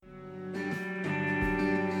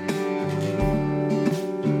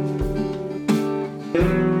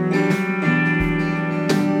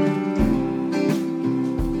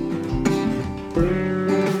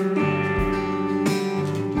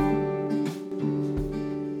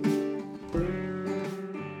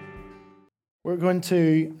We're going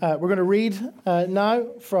to read now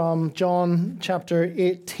from John chapter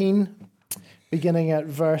 18, beginning at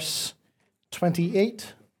verse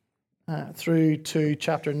 28 through to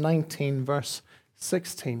chapter 19, verse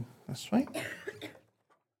 16. That's right.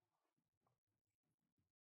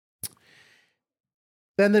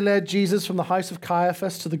 Then they led Jesus from the house of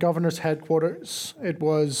Caiaphas to the governor's headquarters. It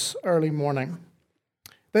was early morning.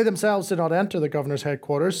 They themselves did not enter the governor's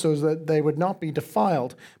headquarters so that they would not be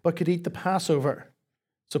defiled, but could eat the Passover.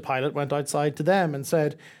 So Pilate went outside to them and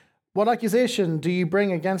said, "What accusation do you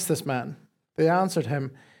bring against this man?" They answered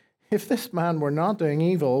him, "If this man were not doing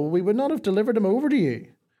evil, we would not have delivered him over to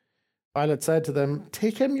you." Pilate said to them,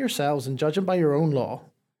 "Take him yourselves and judge him by your own law."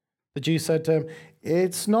 The Jews said to him,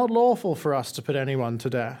 "It's not lawful for us to put anyone to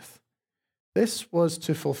death." This was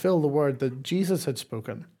to fulfill the word that Jesus had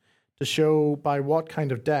spoken, to show by what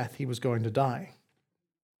kind of death he was going to die.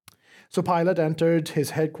 So Pilate entered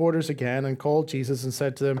his headquarters again and called Jesus and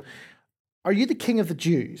said to them, "Are you the king of the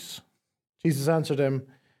Jews?" Jesus answered him,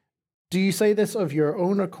 "Do you say this of your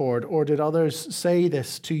own accord, or did others say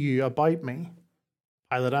this to you about me?"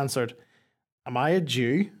 Pilate answered, "Am I a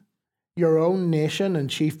Jew? Your own nation and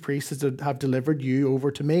chief priests have delivered you over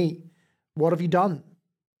to me. What have you done?"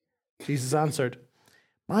 Jesus answered,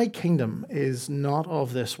 "My kingdom is not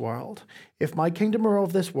of this world. If my kingdom were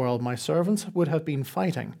of this world, my servants would have been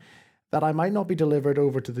fighting, that I might not be delivered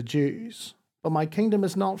over to the Jews. But my kingdom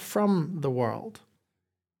is not from the world."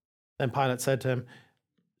 Then Pilate said to him,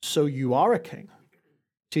 "So you are a king?"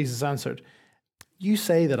 Jesus answered, "You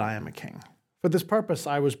say that I am a king. For this purpose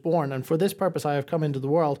I was born, and for this purpose I have come into the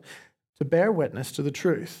world, to bear witness to the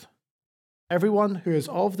truth. Everyone who is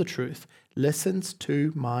of the truth listens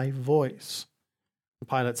to my voice."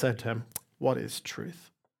 Pilate said to him, "What is truth?"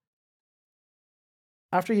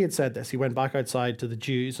 After he had said this, he went back outside to the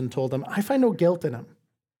Jews and told them, "I find no guilt in him.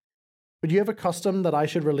 But you have a custom that I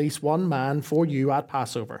should release one man for you at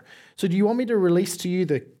Passover. So do you want me to release to you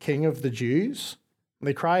the king of the Jews?" And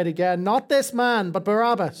they cried again, "Not this man, but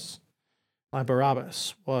Barabbas." Now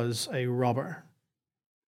Barabbas was a robber.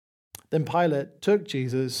 Then Pilate took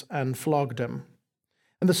Jesus and flogged him.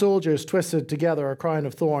 And the soldiers twisted together a crown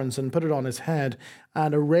of thorns and put it on his head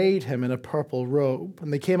and arrayed him in a purple robe.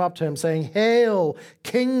 And they came up to him saying, "Hail,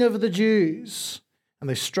 King of the Jews!" And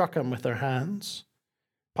they struck him with their hands.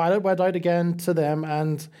 Pilate went out again to them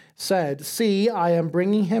and said, "See, I am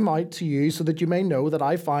bringing him out to you so that you may know that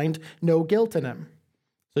I find no guilt in him."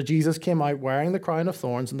 So Jesus came out wearing the crown of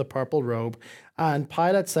thorns and the purple robe. And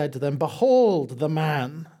Pilate said to them, "Behold the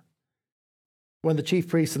man." When the chief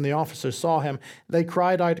priests and the officers saw him, they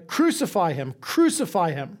cried out, "Crucify him!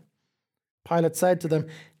 Crucify him!" Pilate said to them,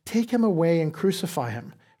 "Take him away and crucify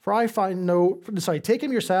him. Take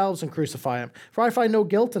him yourselves and crucify him, for I find no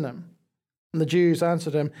guilt in him." And the Jews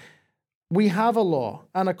answered him, "We have a law,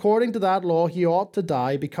 and according to that law he ought to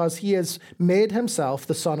die because he has made himself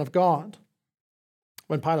the Son of God."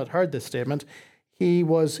 When Pilate heard this statement, he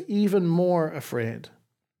was even more afraid.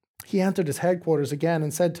 He entered his headquarters again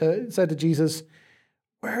and said to Jesus,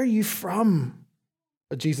 "Where are you from?"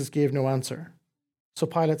 But Jesus gave no answer. So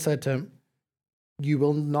Pilate said to him, "You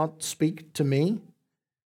will not speak to me?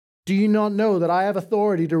 Do you not know that I have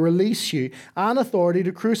authority to release you and authority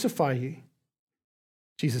to crucify you?"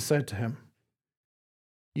 Jesus said to him,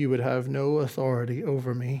 "You would have no authority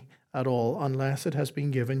over me at all unless it has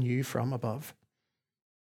been given you from above.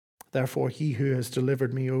 Therefore, he who has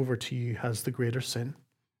delivered me over to you has the greater sin."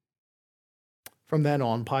 From then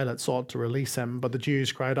on, Pilate sought to release him, but the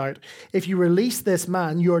Jews cried out, "If you release this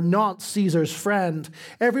man, you're not Caesar's friend.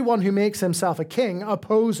 Everyone who makes himself a king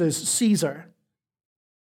opposes Caesar."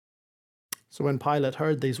 So when Pilate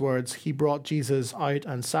heard these words, he brought Jesus out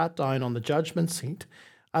and sat down on the judgment seat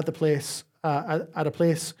at a place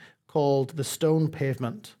called the Stone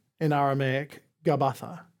Pavement, in Aramaic,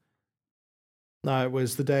 Gabbatha. Now it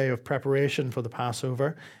was the day of preparation for the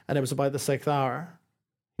Passover, and it was about the 6th hour.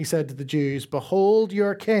 He said to the Jews, "Behold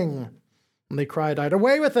your king." And they cried out,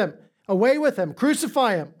 "Away with him! Away with him!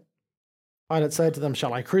 Crucify him!" Pilate said to them,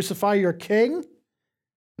 "Shall I crucify your king?"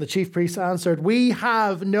 The chief priests answered, "We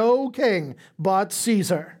have no king but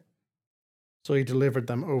Caesar." So he delivered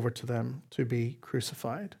them over to them to be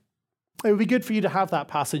crucified. It would be good for you to have that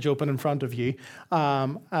passage open in front of you,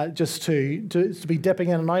 just to be dipping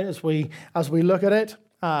in and out as we look at it.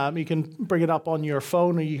 You can bring it up on your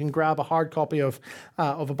phone, or you can grab a hard copy of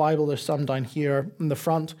a Bible. There's some down here in the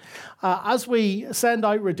front. As we send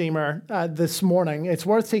out Redeemer this morning, it's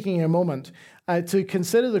worth taking a moment to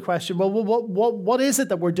consider the question: well, what is it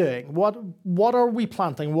that we're doing? What are we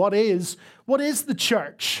planting? What is the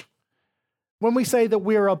church? When we say that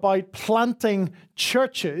we're about planting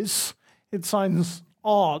churches, It sounds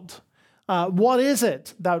odd. What is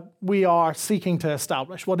it that we are seeking to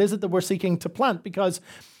establish? What is it that we're seeking to plant? Because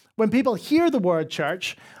when people hear the word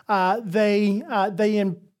church, they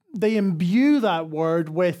imbue that word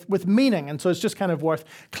with meaning. And so it's just kind of worth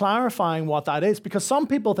clarifying what that is, because some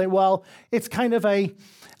people think, well, it's kind of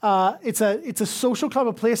it's a social club,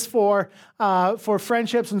 a place for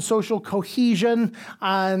friendships and social cohesion,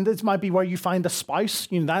 and it might be where you find a spouse,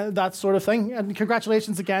 that sort of thing. And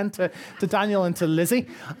congratulations again to Daniel and to Lizzie.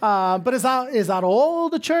 But is that all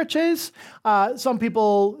the church is? Some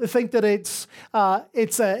people think that it's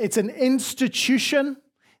an institution.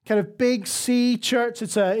 Kind of big C church.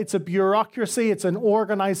 It's a bureaucracy. It's an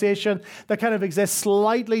organization that kind of exists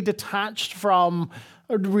slightly detached from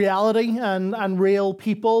reality and real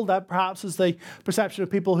people. That perhaps is the perception of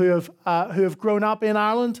people who have grown up in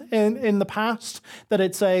Ireland in the past. That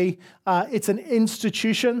it's an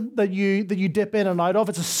institution that you dip in and out of.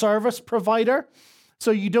 It's a service provider. So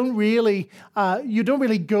you don't really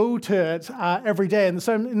go to it every day in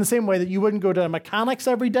the same way that you wouldn't go to a mechanic's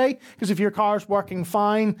every day, because if your car's working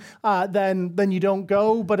fine, then you don't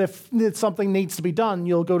go. But if something needs to be done,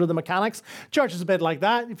 you'll go to the mechanics. Church is a bit like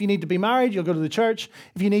that. If you need to be married, you'll go to the church.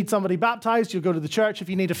 If you need somebody baptized, you'll go to the church. If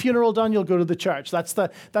you need a funeral done, you'll go to the church. That's the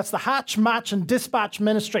hatch, match, and dispatch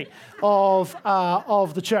ministry of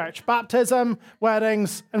the church: baptism,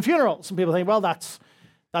 weddings, and funerals. And people think, well, that's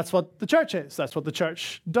what the church is. That's what the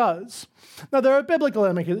church does. Now, there are biblical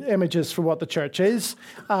images for what the church is.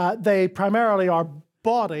 They primarily are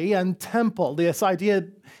body and temple. This idea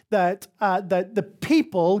that the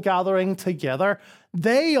people gathering together,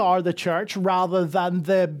 they are the church rather than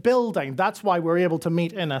the building. That's why we're able to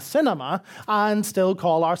meet in a cinema and still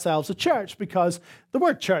call ourselves a church, because the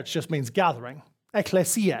word church just means gathering.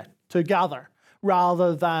 Ecclesia, to gather,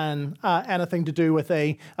 rather than anything to do with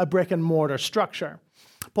a brick and mortar structure.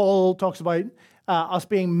 Paul talks about us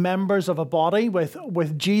being members of a body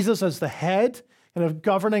with Jesus as the head, kind of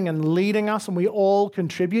governing and leading us, and we all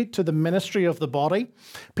contribute to the ministry of the body.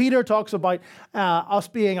 Peter talks about us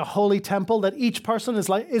being a holy temple, that each person is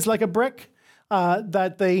like a brick,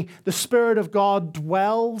 that the Spirit of God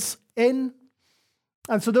dwells in.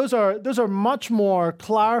 And so those are much more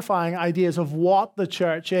clarifying ideas of what the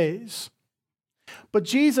church is. But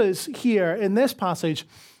Jesus here in this passage,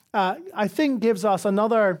 I think, gives us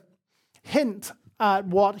another hint at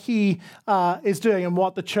what he is doing and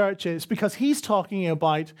what the church is, because he's talking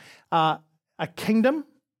about a kingdom.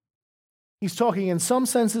 He's talking in some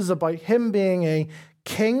senses about him being a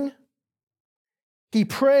king. He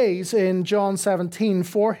prays in John 17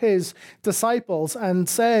 for his disciples and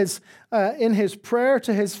says in his prayer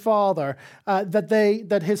to his Father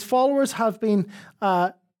that his followers have been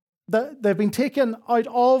they've been taken out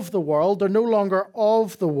of the world. They're no longer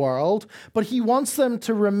of the world, but he wants them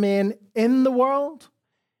to remain in the world,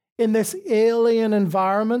 in this alien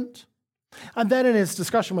environment. And then in his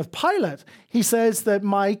discussion with Pilate, he says that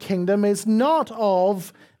my kingdom is not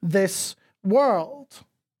of this world.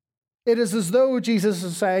 It is as though Jesus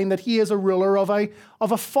is saying that he is a ruler of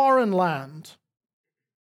a foreign land,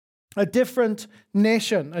 a different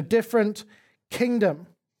nation, a different kingdom.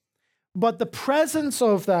 But the presence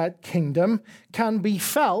of that kingdom can be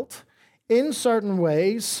felt in certain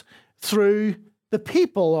ways through the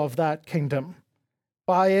people of that kingdom,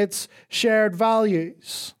 by its shared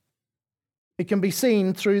values. It can be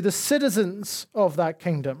seen through the citizens of that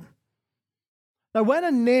kingdom. Now, when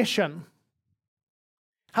a nation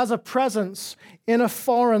has a presence in a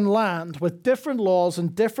foreign land with different laws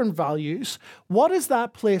and different values, what is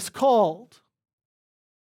that place called?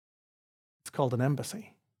 It's called an embassy.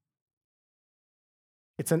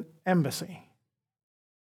 It's an embassy.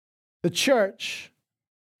 The church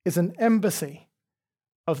is an embassy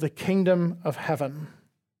of the kingdom of heaven.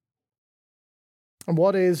 And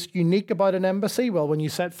what is unique about an embassy? Well, when you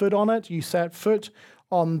set foot on it, you set foot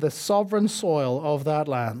on the sovereign soil of that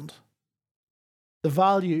land. The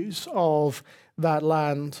values of that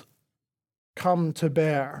land come to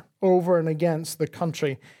bear over and against the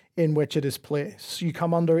country in which it is placed. You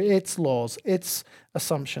come under its laws, its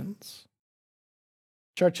assumptions.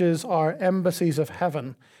 Churches are embassies of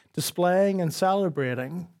heaven, displaying and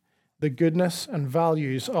celebrating the goodness and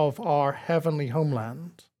values of our heavenly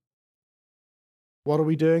homeland. What are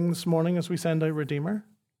we doing this morning as we send out Redeemer?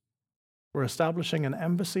 We're establishing an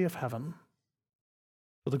embassy of heaven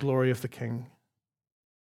for the glory of the King.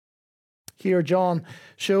 Here, John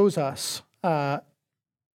shows us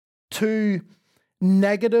two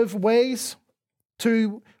negative ways,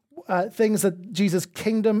 two things that Jesus'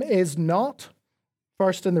 kingdom is not.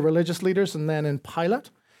 First in the religious leaders and then in Pilate.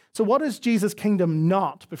 So what is Jesus' kingdom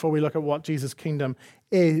not, before we look at what Jesus' kingdom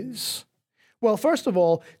is? Well, first of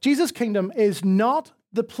all, Jesus' kingdom is not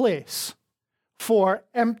the place for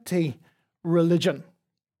empty religion.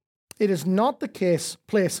 It is not the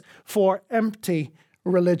place for empty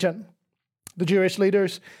religion. The Jewish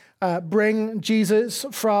leaders bring Jesus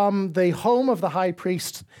from the home of the high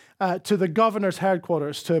priest to the governor's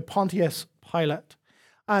headquarters, to Pontius Pilate.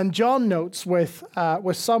 And John notes with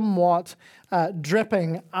somewhat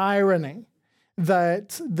dripping irony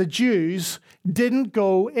that the Jews couldn't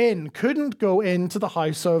go into the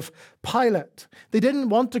house of Pilate. They didn't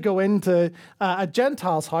want to go into a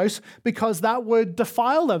Gentile's house because that would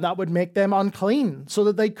defile them, that would make them unclean, so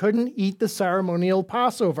that they couldn't eat the ceremonial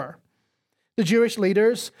Passover. The Jewish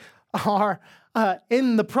leaders are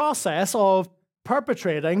in the process of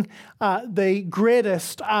perpetrating the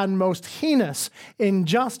greatest and most heinous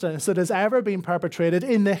injustice that has ever been perpetrated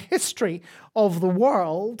in the history of the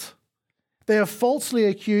world. They have falsely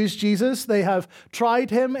accused Jesus. They have tried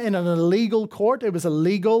him in an illegal court. It was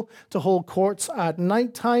illegal to hold courts at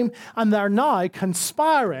nighttime, and they're now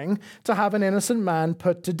conspiring to have an innocent man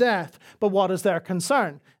put to death. But what is their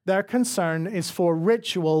concern? Their concern is for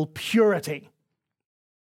ritual purity.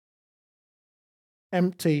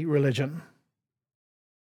 Empty religion.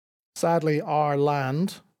 Sadly, our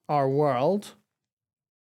land, our world,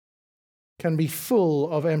 can be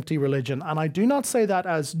full of empty religion. And I do not say that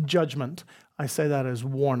as judgment. I say that as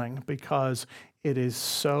warning, because it is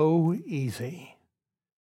so easy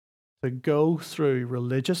to go through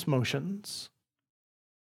religious motions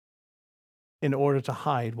in order to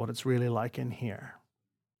hide what it's really like in here.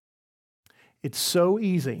 It's so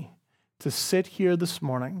easy to sit here this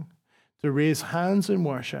morning, to raise hands in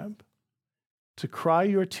worship, to cry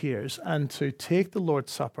your tears, and to take the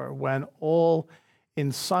Lord's Supper when all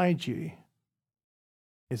inside you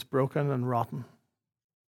is broken and rotten.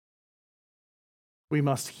 We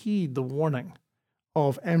must heed the warning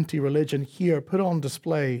of empty religion here put on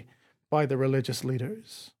display by the religious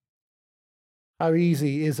leaders. How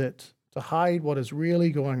easy is it to hide what is really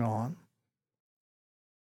going on?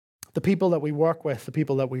 The people that we work with, the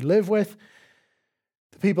people that we live with,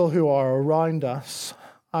 the people who are around us,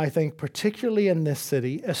 I think particularly in this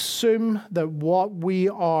city, assume that what we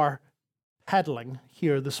are peddling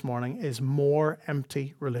here this morning is more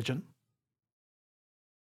empty religion.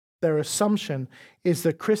 Their assumption is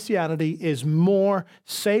that Christianity is more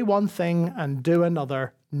say one thing and do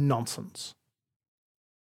another nonsense.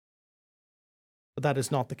 But that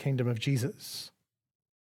is not the kingdom of Jesus.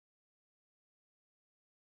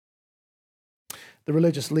 The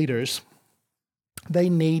religious leaders, they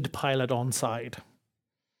need Pilate on side.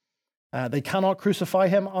 They cannot crucify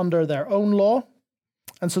him under their own law,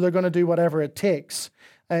 and so they're going to do whatever it takes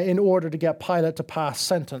in order to get Pilate to pass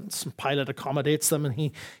sentence. Pilate accommodates them,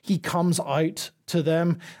 and he comes out to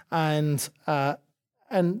them, and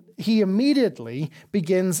he immediately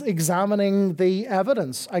begins examining the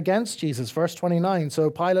evidence against Jesus. Verse 29, so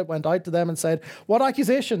Pilate went out to them and said, "What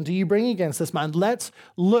accusation do you bring against this man? Let's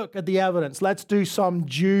look at the evidence. Let's do some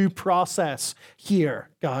due process here,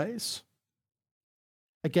 guys."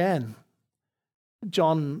 Again,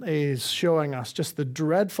 John is showing us just the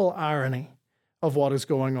dreadful irony of what is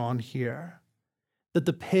going on here. That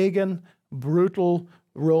the pagan, brutal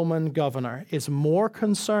Roman governor is more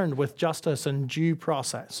concerned with justice and due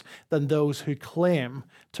process than those who claim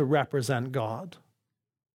to represent God.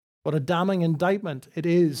 What a damning indictment it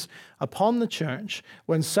is upon the church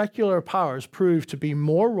when secular powers prove to be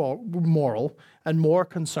more moral and more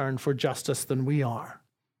concerned for justice than we are.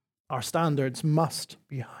 Our standards must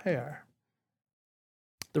be higher.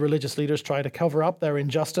 The religious leaders try to cover up their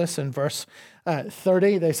injustice. In verse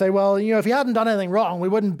 30, they say, well, if he hadn't done anything wrong, we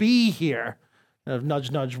wouldn't be here. Nudge,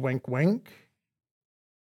 nudge, wink, wink.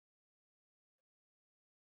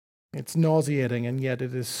 It's nauseating, and yet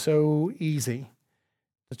it is so easy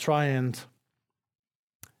to try and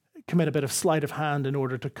commit a bit of sleight of hand in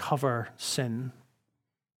order to cover sin,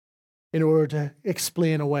 in order to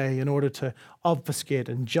explain away, in order to obfuscate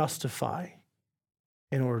and justify,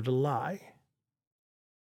 in order to lie.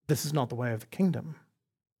 This is not the way of the kingdom.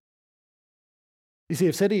 You see,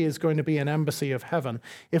 if City is going to be an embassy of heaven,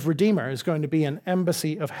 if Redeemer is going to be an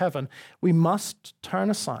embassy of heaven, we must turn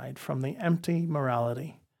aside from the empty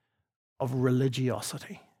morality of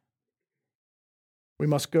religiosity. We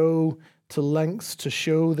must go to lengths to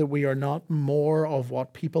show that we are not more of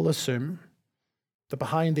what people assume, that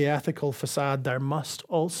behind the ethical facade there must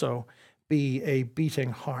also be a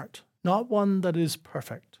beating heart, not one that is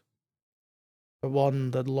perfect, but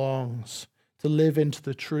one that longs to live into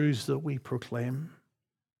the truths that we proclaim.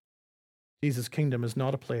 Jesus' kingdom is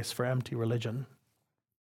not a place for empty religion.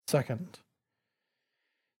 Second,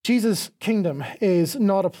 Jesus' kingdom is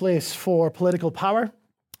not a place for political power,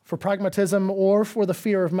 for pragmatism, or for the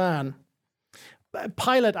fear of man.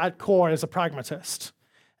 Pilate at core is a pragmatist.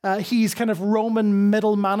 He's kind of Roman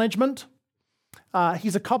middle management.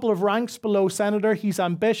 He's a couple of ranks below senator. He's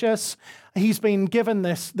ambitious. He's been given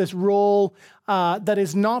this role that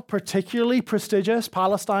is not particularly prestigious.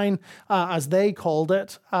 Palestine, as they called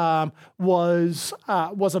it, was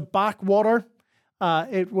a backwater.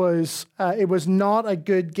 It was not a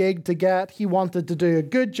good gig to get. He wanted to do a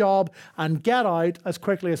good job and get out as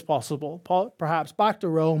quickly as possible, perhaps back to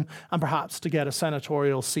Rome, and perhaps to get a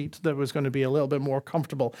senatorial seat that was going to be a little bit more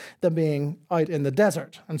comfortable than being out in the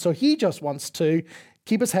desert. And so he just wants to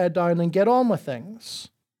keep his head down and get on with things.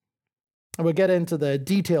 And we'll get into the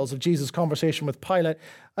details of Jesus' conversation with Pilate,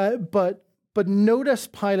 but notice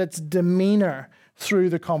Pilate's demeanor through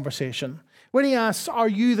the conversation. When he asks, "Are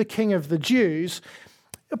you the king of the Jews?"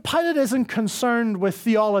 Pilate isn't concerned with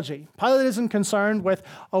theology. Pilate isn't concerned with,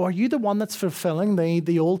 are you the one that's fulfilling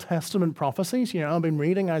the Old Testament prophecies? I've been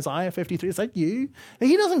reading Isaiah 53. Is that you?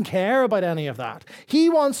 He doesn't care about any of that. He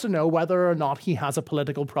wants to know whether or not he has a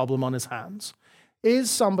political problem on his hands.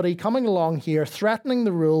 Is somebody coming along here threatening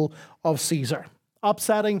the rule of Caesar,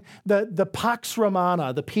 upsetting the Pax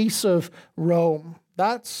Romana, the peace of Rome?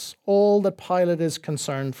 That's all that Pilate is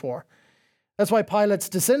concerned for. That's why Pilate's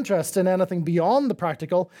disinterest in anything beyond the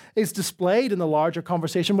practical is displayed in the larger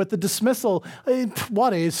conversation with the dismissal.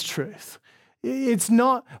 What is truth? It's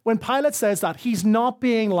not, when Pilate says that, he's not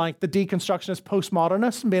being like the deconstructionist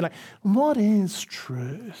postmodernist and being like, what is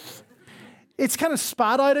truth? It's kind of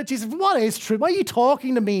spat out at Jesus. What is truth? Why are you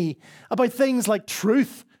talking to me about things like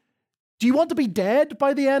truth? Do you want to be dead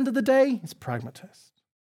by the end of the day? He's pragmatist.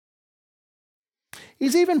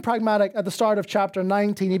 He's even pragmatic at the start of chapter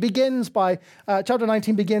 19. Chapter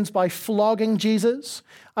 19 begins by flogging Jesus.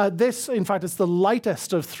 This, in fact, is the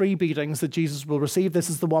lightest of three beatings that Jesus will receive. This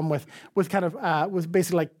is the one with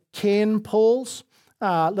basically like cane poles,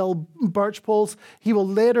 little birch poles. He will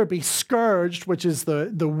later be scourged, which is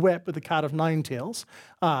the whip with the cat of nine tails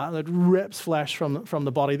that rips flesh from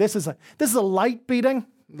the body. This is a light beating,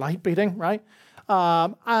 right?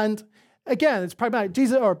 And again, it's pragmatic.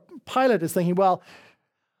 Jesus or Pilate is thinking, well,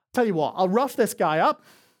 tell you what, I'll rough this guy up.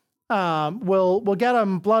 We'll get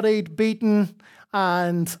him bloodied, beaten,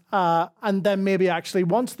 and then maybe actually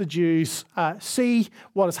once the Jews see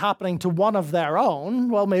what is happening to one of their own,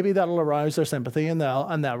 well, maybe that'll arouse their sympathy and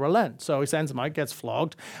they'll relent. So he sends him out, gets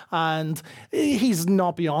flogged, and he's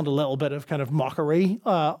not beyond a little bit of kind of mockery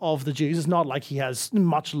of the Jews. It's not like he has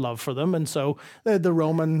much love for them, and so the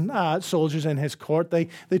Roman soldiers in his court they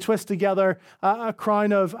twist together a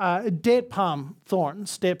crown of date palm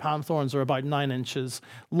thorns. Date palm thorns are about 9 inches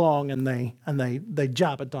long, and they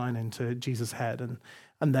jab it down into Jesus' head.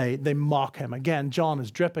 And they mock him. Again, John is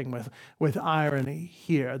dripping with irony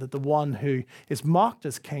here that the one who is mocked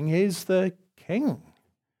as king is the king. And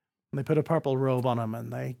they put a purple robe on him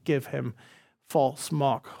and they give him false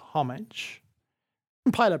mock homage.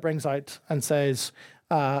 And Pilate brings out and says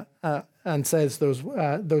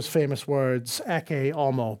those famous words, "Ecce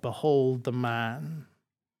homo," behold the man.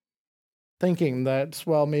 Thinking that,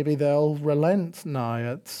 well, maybe they'll relent now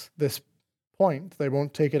at this point. They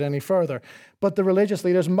won't take it any further. But the religious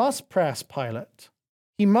leaders must press Pilate.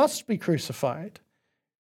 He must be crucified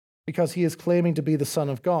because he is claiming to be the Son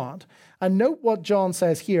of God. And note what John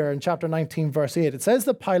says here in chapter 19, verse 8. It says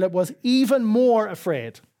that Pilate was even more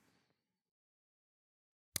afraid.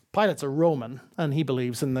 Pilate's a Roman, and he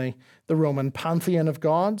believes in the Roman pantheon of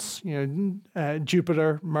gods,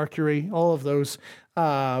 Jupiter, Mercury, all of those,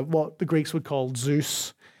 what the Greeks would call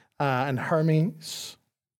Zeus and Hermes.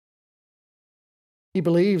 He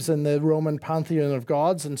believes in the Roman pantheon of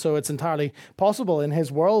gods, and so it's entirely possible in his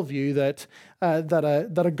worldview that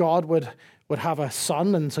a god would have a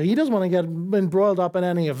son, and so he doesn't want to get embroiled up in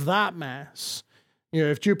any of that mess.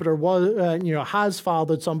 If Jupiter has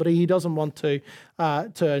fathered somebody, he doesn't want to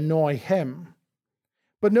annoy him.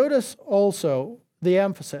 But notice also the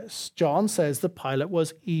emphasis. John says that Pilate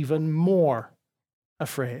was even more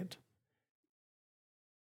afraid.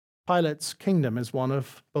 Pilate's kingdom is one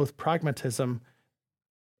of both pragmatism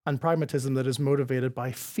and pragmatism that is motivated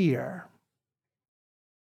by fear.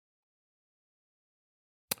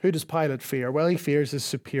 Who does Pilate fear? Well, he fears his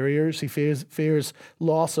superiors. He fears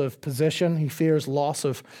loss of position. He fears loss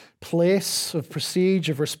of place, of prestige,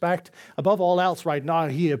 of respect. Above all else, right now,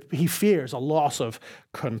 he fears a loss of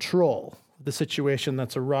control, the situation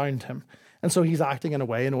that's around him. And so he's acting in a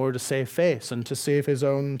way in order to save face and to save his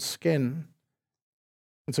own skin.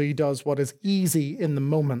 And so he does what is easy in the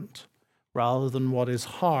moment rather than what is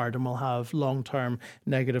hard and will have long-term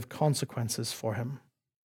negative consequences for him.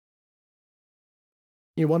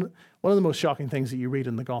 One of the most shocking things that you read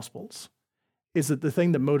in the Gospels is that the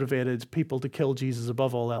thing that motivated people to kill Jesus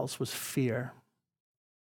above all else was fear.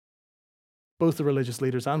 Both the religious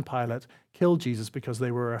leaders and Pilate killed Jesus because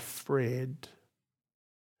they were afraid.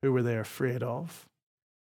 Who were they afraid of?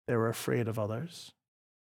 They were afraid of others.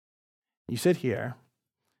 You sit here,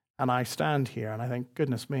 and I stand here, and I think,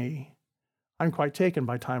 goodness me, I'm quite taken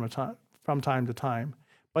from time to time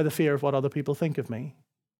by the fear of what other people think of me.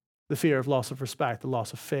 The fear of loss of respect, the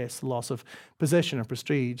loss of face, the loss of position or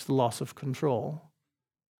prestige, the loss of control,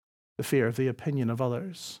 the fear of the opinion of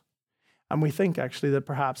others. And we think actually that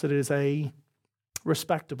perhaps it is a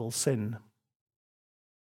respectable sin.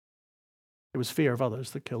 It was fear of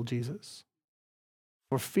others that killed Jesus.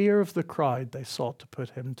 For fear of the crowd, they sought to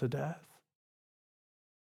put him to death.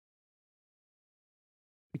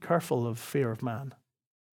 Be careful of fear of man.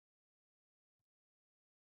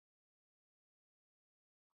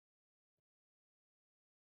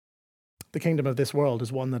 The kingdom of this world is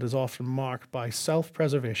one that is often marked by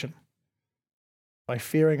self-preservation, by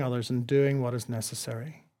fearing others and doing what is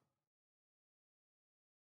necessary.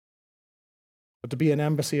 But to be an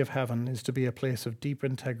embassy of heaven is to be a place of deep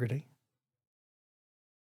integrity,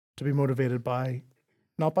 to be motivated by,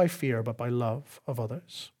 not by fear, but by love of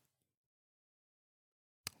others.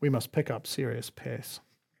 We must pick up serious pace.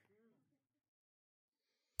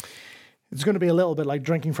 It's going to be a little bit like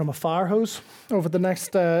drinking from a fire hose over the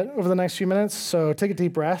next few minutes. So take a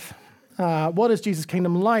deep breath. What is Jesus'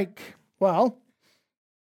 kingdom like? Well,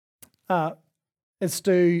 let's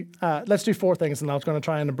do 4 things, and I was going to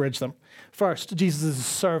try and abridge them. First, Jesus is a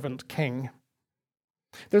servant king.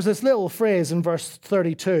 There's this little phrase in verse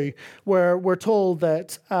 32 where we're told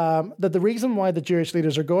that the reason why the Jewish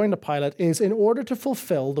leaders are going to Pilate is in order to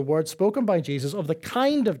fulfill the word spoken by Jesus of the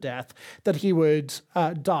kind of death that he would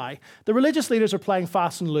die. The religious leaders are playing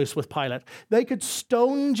fast and loose with Pilate. They could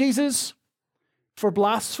stone Jesus for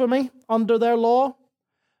blasphemy under their law,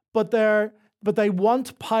 but they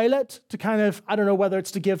want Pilate to kind of, I don't know whether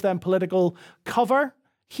it's to give them political cover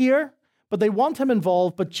here, but they want him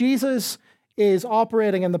involved. But Jesus is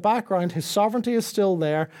operating in the background. His sovereignty is still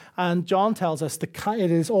there. And John tells us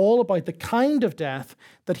it is all about the kind of death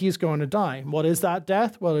that he's going to die. What is that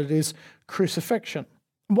death? Well, it is crucifixion.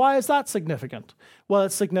 Why is that significant? Well,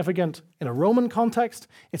 it's significant in a Roman context,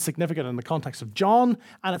 it's significant in the context of John,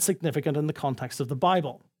 and it's significant in the context of the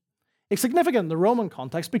Bible. It's significant in the Roman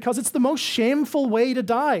context because it's the most shameful way to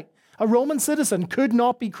die. A Roman citizen could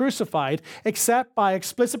not be crucified except by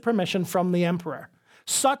explicit permission from the emperor.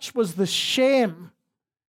 Such was the shame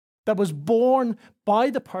that was borne by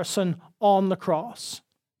the person on the cross.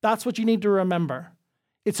 That's what you need to remember.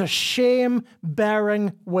 It's a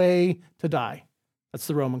shame-bearing way to die. That's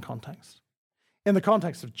the Roman context. In the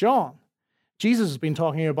context of John, Jesus has been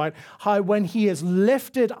talking about how when he is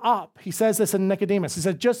lifted up, he says this in Nicodemus, he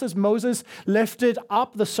said, just as Moses lifted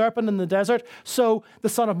up the serpent in the desert, so the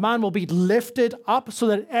Son of Man will be lifted up so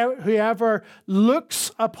that whoever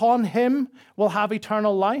looks upon him will have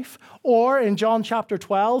eternal life. Or in John chapter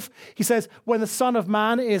 12, he says, when the Son of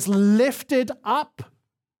Man is lifted up,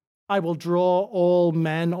 I will draw all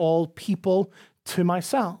men, all people to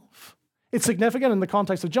myself. It's significant in the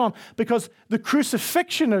context of John because the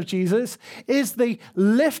crucifixion of Jesus is the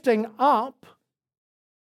lifting up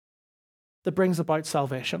that brings about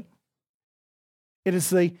salvation. It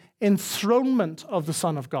is the enthronement of the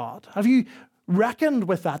Son of God. Have you reckoned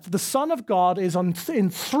with that? The Son of God is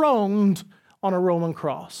enthroned on a Roman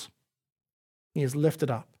cross. He is lifted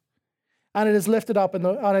up. And it is lifted up and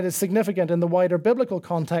it is significant in the wider biblical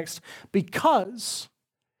context because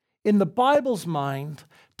in the Bible's mind,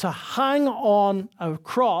 to hang on a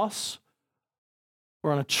cross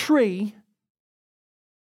or on a tree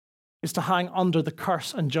is to hang under the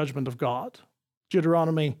curse and judgment of God.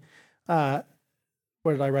 Deuteronomy, where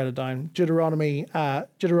did I write it down? Deuteronomy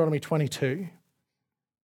 22.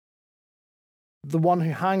 The one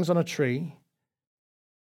who hangs on a tree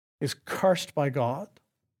is cursed by God.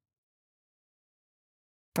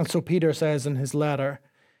 And so Peter says in his letter,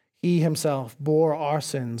 he himself bore our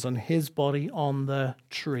sins on his body on the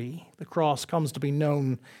tree. The cross comes to be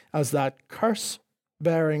known as that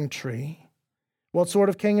curse-bearing tree. What sort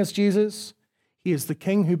of king is Jesus? He is the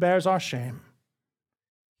king who bears our shame.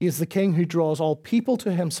 He is the king who draws all people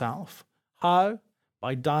to himself. How?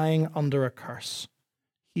 By dying under a curse.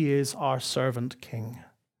 He is our servant king.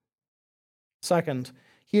 Second,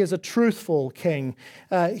 he is a truthful king.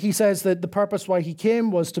 He says that the purpose why he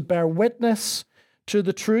came was to bear witness to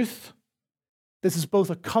the truth. This is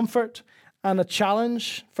both a comfort and a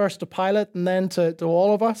challenge, first to Pilate and then to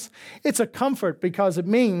all of us. It's a comfort because it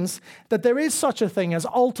means that there is such a thing as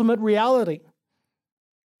ultimate reality.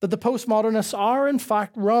 that the postmodernists are in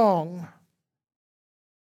fact wrong.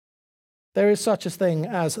 There is such a thing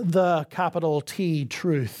as the capital T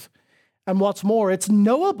truth. And what's more, it's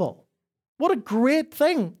knowable. What a great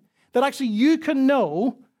thing that actually you can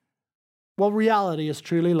know what reality is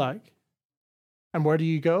truly like. And where do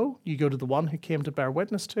you go? You go to the one who came to bear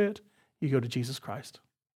witness to it. You go to Jesus Christ.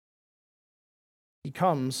 He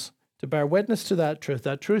comes to bear witness to that truth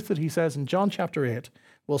that he says in John chapter 8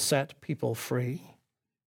 will set people free.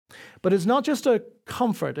 But it's not just a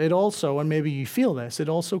comfort, it also, and maybe you feel this, it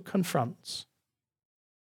also confronts.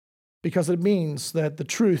 Because it means that the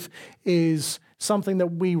truth is something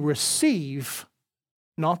that we receive,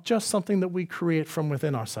 not just something that we create from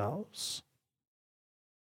within ourselves.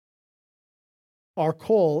 Our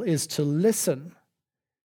call is to listen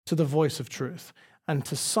to the voice of truth and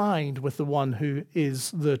to side with the one who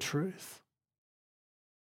is the truth.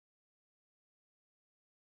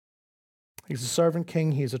 He's a servant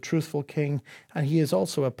king, he is a truthful king, and he is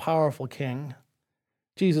also a powerful king.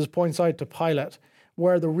 Jesus points out to Pilate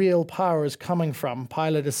where the real power is coming from.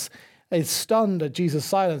 Pilate is stunned at Jesus'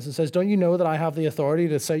 silence and says, "Don't you know that I have the authority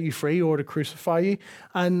to set you free or to crucify you?"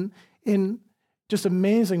 And in just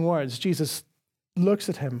amazing words, Jesus looks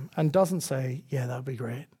at him and doesn't say, "Yeah, that would be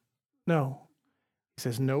great." No. He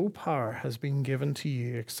says, "No power has been given to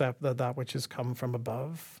you except that which has come from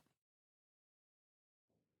above."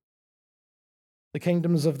 The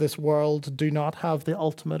kingdoms of this world do not have the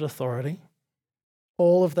ultimate authority.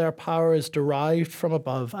 All of their power is derived from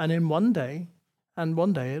above, and one day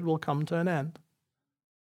it will come to an end.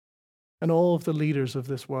 And all of the leaders of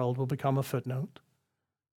this world will become a footnote.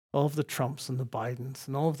 All of the Trumps and the Bidens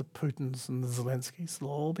and all of the Putins and the Zelenskys, they'll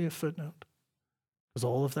all be a footnote. Because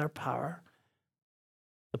all of their power,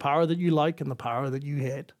 the power that you like and the power that you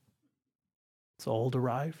hate, it's all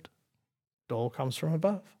derived. It all comes from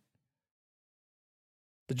above.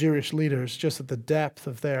 The Jewish leaders, just at the depth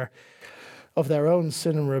of their own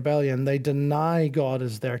sin and rebellion, they deny God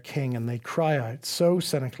as their king and they cry out so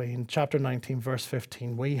cynically in chapter 19, verse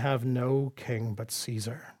 15, "We have no king but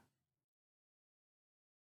Caesar."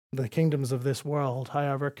 The kingdoms of this world,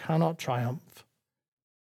 however, cannot triumph.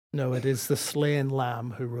 No, it is the slain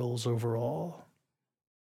lamb who rules over all.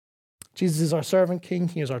 Jesus is our servant king.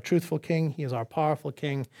 He is our truthful king. He is our powerful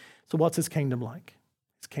king. So what's his kingdom like?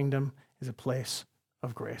 His kingdom is a place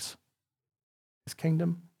of grace. His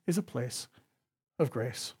kingdom is a place of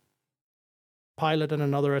grace. Pilate, in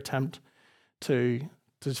another attempt to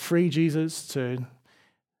free Jesus, to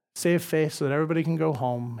save face so that everybody can go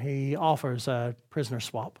home, he offers a prisoner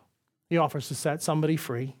swap. He offers to set somebody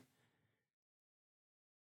free.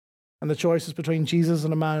 And the choice is between Jesus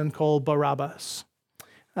and a man called Barabbas.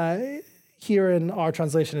 Here in our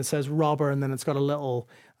translation it says robber, and then it's got a little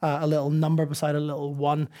number beside a little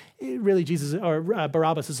one.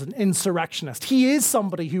 Barabbas is an insurrectionist. He is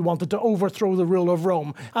somebody who wanted to overthrow the rule of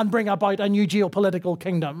Rome and bring about a new geopolitical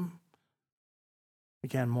kingdom.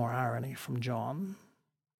 Again, more irony from John.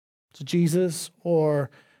 So Jesus or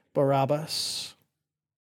Barabbas?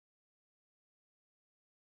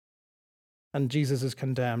 And Jesus is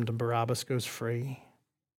condemned and Barabbas goes free.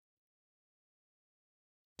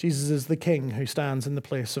 Jesus is the king who stands in the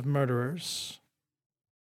place of murderers.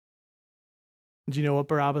 Do you know what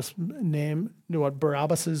Barabbas' name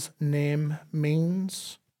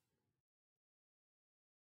means?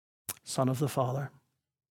 Son of the Father.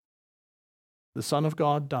 The Son of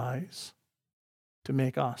God dies to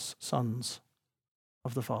make us sons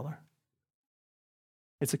of the Father.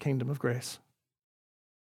 It's a kingdom of grace,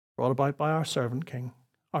 brought about by our servant king,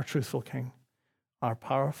 our truthful king, our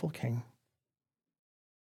powerful king.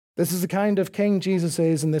 This is the kind of king Jesus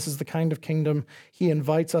is, and this is the kind of kingdom he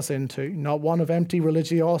invites us into, not one of empty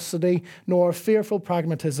religiosity, nor of fearful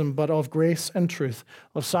pragmatism, but of grace and truth,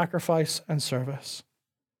 of sacrifice and service.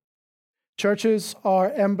 Churches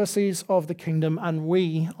are embassies of the kingdom, and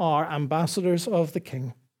we are ambassadors of the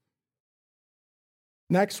king.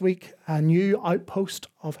 Next week, a new outpost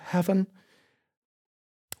of heaven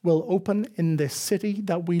will open in this city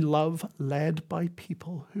that we love, led by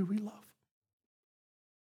people who we love,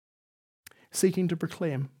 seeking to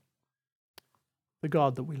proclaim the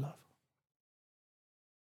God that we love.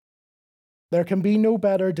 There can be no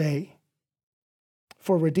better day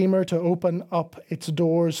for Redeemer to open up its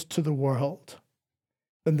doors to the world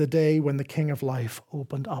than the day when the King of Life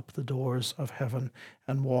opened up the doors of heaven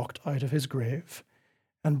and walked out of his grave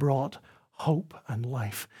and brought hope and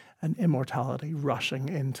life and immortality rushing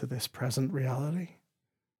into this present reality.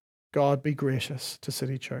 God be gracious to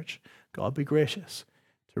City Church. God be gracious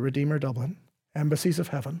to Redeemer Dublin, embassies of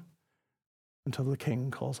heaven, until the King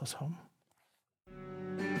calls us home.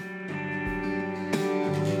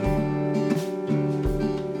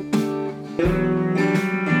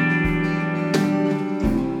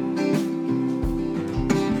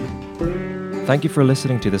 Thank you for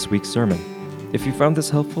listening to this week's sermon. If you found this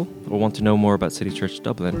helpful or want to know more about City Church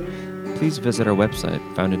Dublin, please visit our website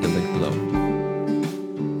found in the link below.